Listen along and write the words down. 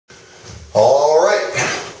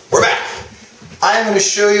I'm going to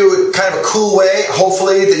show you kind of a cool way,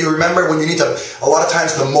 hopefully, that you remember when you need to, a lot of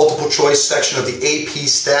times in the multiple choice section of the AP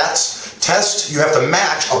Stats test, you have to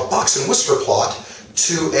match a box and whisker plot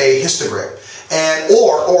to a histogram. And,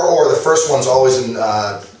 or the first one's always in,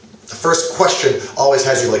 the first question always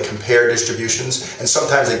has you like compare distributions, and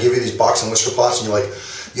sometimes they give you these box and whisker plots and you're like,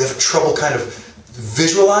 you have trouble kind of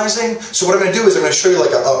visualizing. So what I'm going to do is I'm going to show you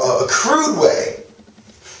like a crude way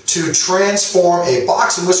to transform a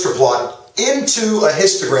box and whisker plot into a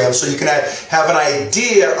histogram so you can have an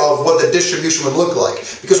idea of what the distribution would look like.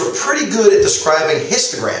 Because we're pretty good at describing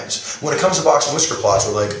histograms. When it comes to box and whisker plots,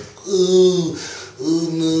 we're like, ooh,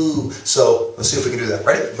 no. So let's see if we can do that.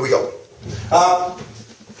 Ready? Here we go.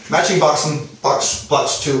 Matching box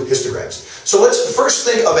plots to histograms. So let's first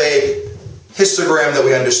think of a histogram that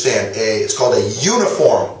we understand. It's called a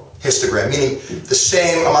uniform histogram, meaning the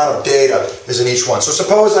same amount of data is in each one. So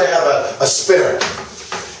suppose I have a spinner,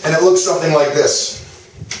 and it looks something like this.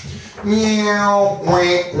 Meow,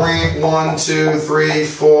 wink, wink, 1, 2, 3,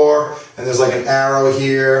 4, and there's like an arrow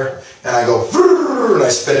here, and I go, and I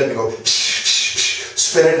spin it, and I go,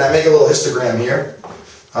 spin it, and I make a little histogram here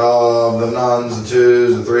of the nones, the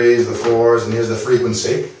 2s, the 3s, the 4s, and here's the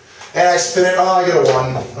frequency. And I spin it, oh, I get a 1,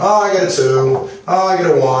 oh, I get a 2, oh, I get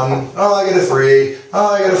a 1, oh, I get a 3,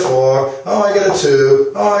 oh, I get a 4, oh, I get a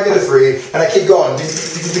 2, oh, I get a 3, and I keep going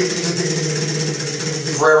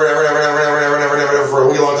forever, for a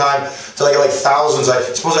really long time, until I get like thousands.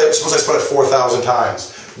 Suppose I spin it 4,000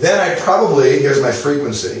 times. Then I probably, here's my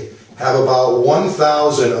frequency, have about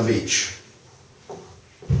 1,000 of each.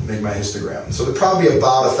 Make my histogram. So there'd probably be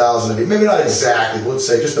about 1,000 of each. Maybe not exactly, but let's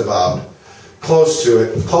say just about. Close to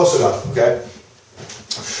it, close enough, okay?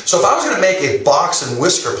 So if I was going to make a box and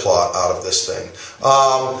whisker plot out of this thing,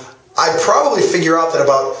 I'd probably figure out that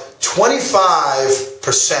about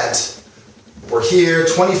 25% were here,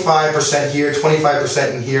 25% here,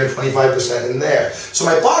 25% in here, and 25% in there. So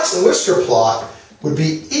my box and whisker plot would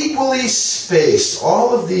be equally spaced.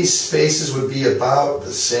 All of these spaces would be about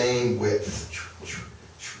the same width.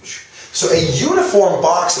 So a uniform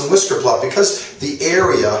box and whisker plot, because the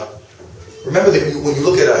area, remember that when you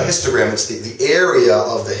look at a histogram, it's the area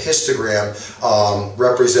of the histogram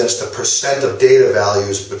represents the percent of data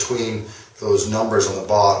values between those numbers on the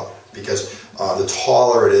bottom. Because the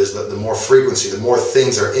taller it is, the more frequency, the more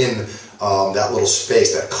things are in that little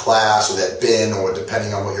space, that class or that bin, or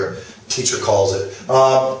depending on what your teacher calls it.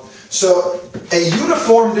 So a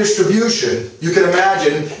uniform distribution, you can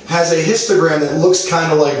imagine, has a histogram that looks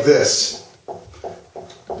kind of like this.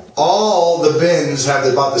 All the bins have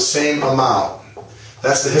about the same amount.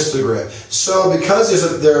 That's the histogram. So because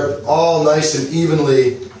they're all nice and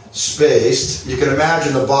evenly spaced, you can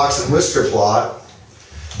imagine the box and whisker plot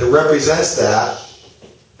that represents that.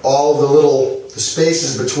 All the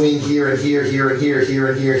spaces between here and here, here and here, here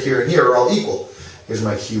and here, here and here are all equal. Here's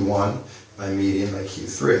my Q1, my median, my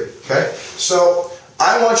Q3. Okay? So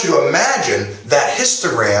I want you to imagine that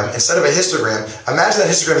histogram, instead of a histogram, imagine that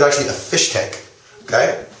histogram is actually a fish tank.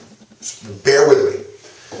 Okay? Bear with me.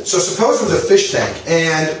 So suppose it was a fish tank,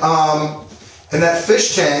 and that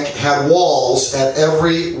fish tank had walls at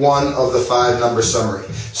every one of the 5 number summary.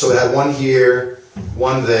 So it had one here,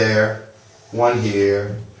 one there, one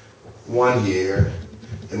here, one here,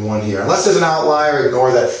 and one here. Unless there's an outlier,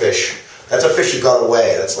 ignore that fish. That's a fish that got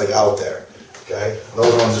away. That's like out there. Okay?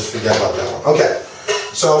 Those ones, just forget about that one. Okay.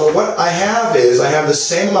 So what I have is, I have the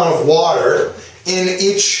same amount of water in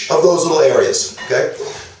each of those little areas. Okay?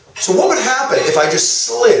 So what would happen if I just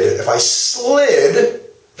slid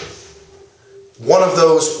one of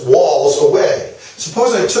those walls away?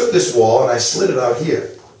 Suppose I took this wall and I slid it out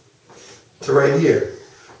here to right here.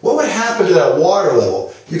 What would happen to that water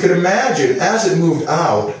level? You can imagine as it moved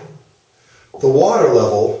out, the water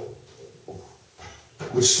level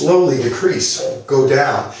would slowly decrease, go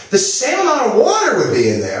down. The same amount of water would be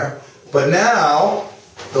in there, but now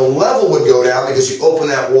the level would go down because you open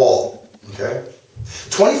that wall. Okay?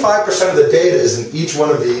 25% of the data is in each one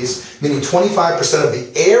of these, meaning 25% of the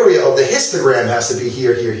area of the histogram has to be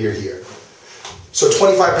here, here, here, here. So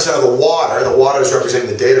 25% of the water is representing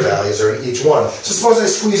the data values, are in each one. So suppose I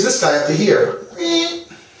squeeze this guy up to here.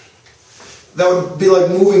 That would be like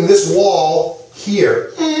moving this wall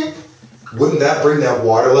here. Wouldn't that bring that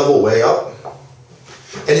water level way up?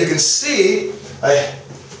 And you can see,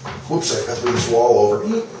 whoops, I forgot to move this wall over.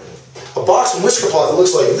 A box and whisker plot that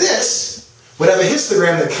looks like this would have a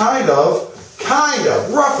histogram that kind of,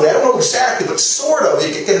 roughly, I don't know exactly, but sort of,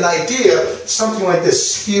 you can get an idea, something like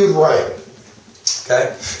this, skewed right.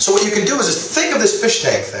 Okay? So what you can do is just think of this fish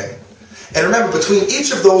tank thing, and remember, between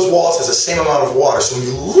each of those walls has the same amount of water, so when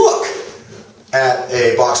you look at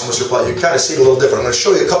a box and whisker plot, you can kind of see it a little different. I'm going to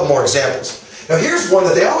show you a couple more examples. Now here's one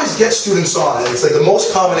that they always get students on, and it's like the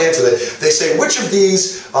most common answer. They say, which of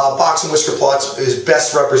these box and whisker plots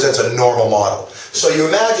best represents a normal model? So you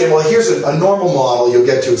imagine, well, here's a normal model you'll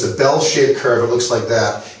get to. It's a bell-shaped curve. It looks like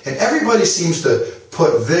that. And everybody seems to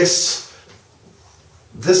put this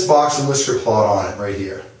box and whisker plot on it right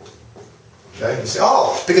here. Okay? You say,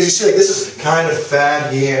 oh, because you see, like, this is kind of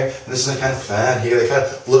fat here, and this is kind of fat here. They kind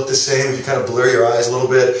of look the same if you kind of blur your eyes a little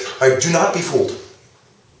bit. All right, do not be fooled.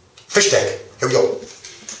 Fish tank. Here we go.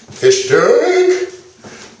 Fish tank.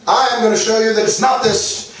 I am going to show you that it's not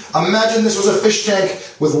this. Imagine this was a fish tank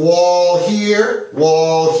with wall here,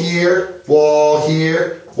 wall here, wall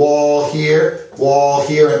here, wall here, wall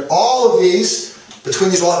here, and all of these,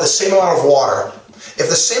 between these will have the same amount of water. If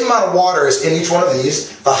the same amount of water is in each one of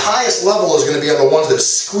these, the highest level is going to be on the ones that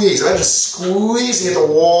squeeze. Imagine squeezing it, the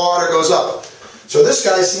water goes up. So this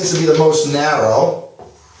guy seems to be the most narrow,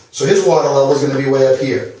 so his water level is going to be way up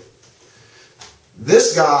here.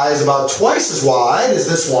 This guy is about twice as wide as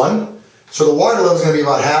this one, so the water level is going to be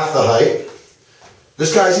about half the height.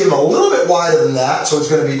 This guy's even a little bit wider than that, so it's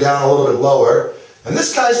going to be down a little bit lower. And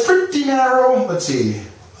this guy's pretty narrow. Let's see,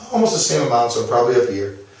 almost the same amount, so probably up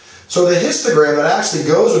here. So the histogram that actually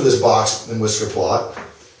goes with this box and whisker plot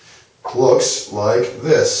looks like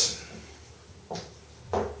this.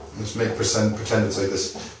 Let's pretend it's like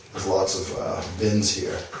this. There's lots of bins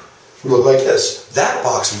here. It would look like this. That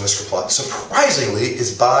box and whisker plot, surprisingly,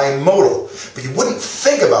 is bimodal. But you wouldn't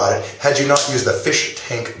think about it had you not used the fish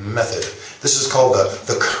tank method. This is called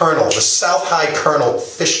the kernel, the South High kernel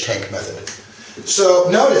fish tank method. So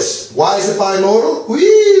notice, why is it bimodal?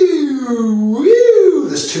 Woo, woo.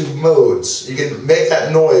 There's two modes. You can make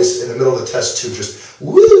that noise in the middle of the test tube. Just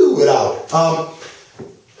woo it out.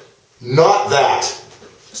 Not that.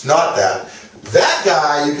 It's not that. That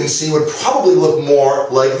guy, you can see, would probably look more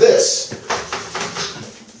like this.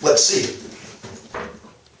 Let's see.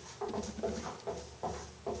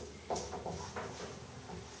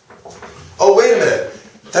 Oh, wait a minute.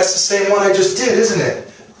 That's the same one I just did, isn't it?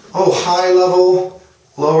 Oh, high level,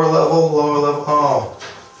 lower level, lower level. Oh,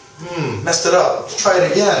 messed it up. Let's try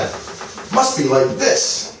it again. Must be like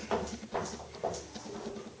this.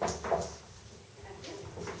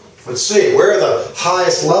 Let's see, where are the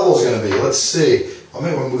highest levels going to be? Let's see. Well,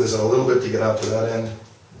 maybe we'll move this a little bit to get out to that end.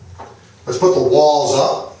 Let's put the walls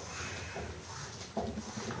up.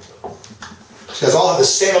 These guys all have the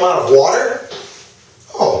same amount of water.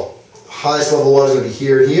 Oh, highest level of water is going to be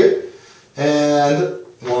here and here. And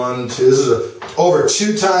 1, 2, this is over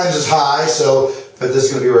 2 times as high, so this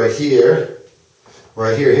is going to be right here.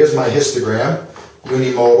 Right here. Here's my histogram.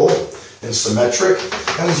 Unimodal and symmetric.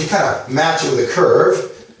 That means you kind of match it with a curve.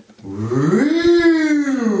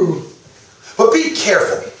 Woo! But be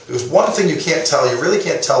careful. There's one thing you can't tell. You really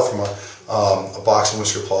can't tell from a box and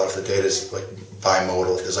whisker plot if the data is like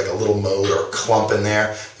bimodal. If there's like a little mode or a clump in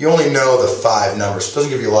there. You only know the 5 numbers. It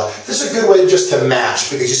doesn't give you a lot. This is a good way just to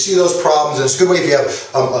match because you see those problems, and it's a good way if you have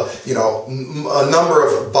a number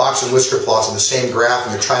of box and whisker plots on the same graph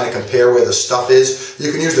and you're trying to compare where the stuff is.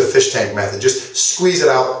 You can use the fish tank method. Just squeeze it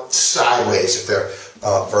out sideways if they're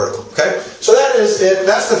vertical. Okay, so that is it.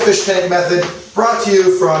 That's the fish tank method, brought to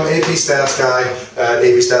you from AP Stats Guy at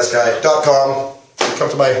apstatsguy.com. Come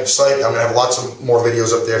to my site. I'm going to have lots of more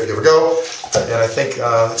videos up there if you ever go. And I think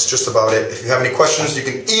that's just about it. If you have any questions, you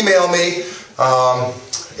can email me,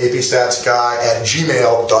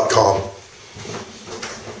 apstatsguy@gmail.com.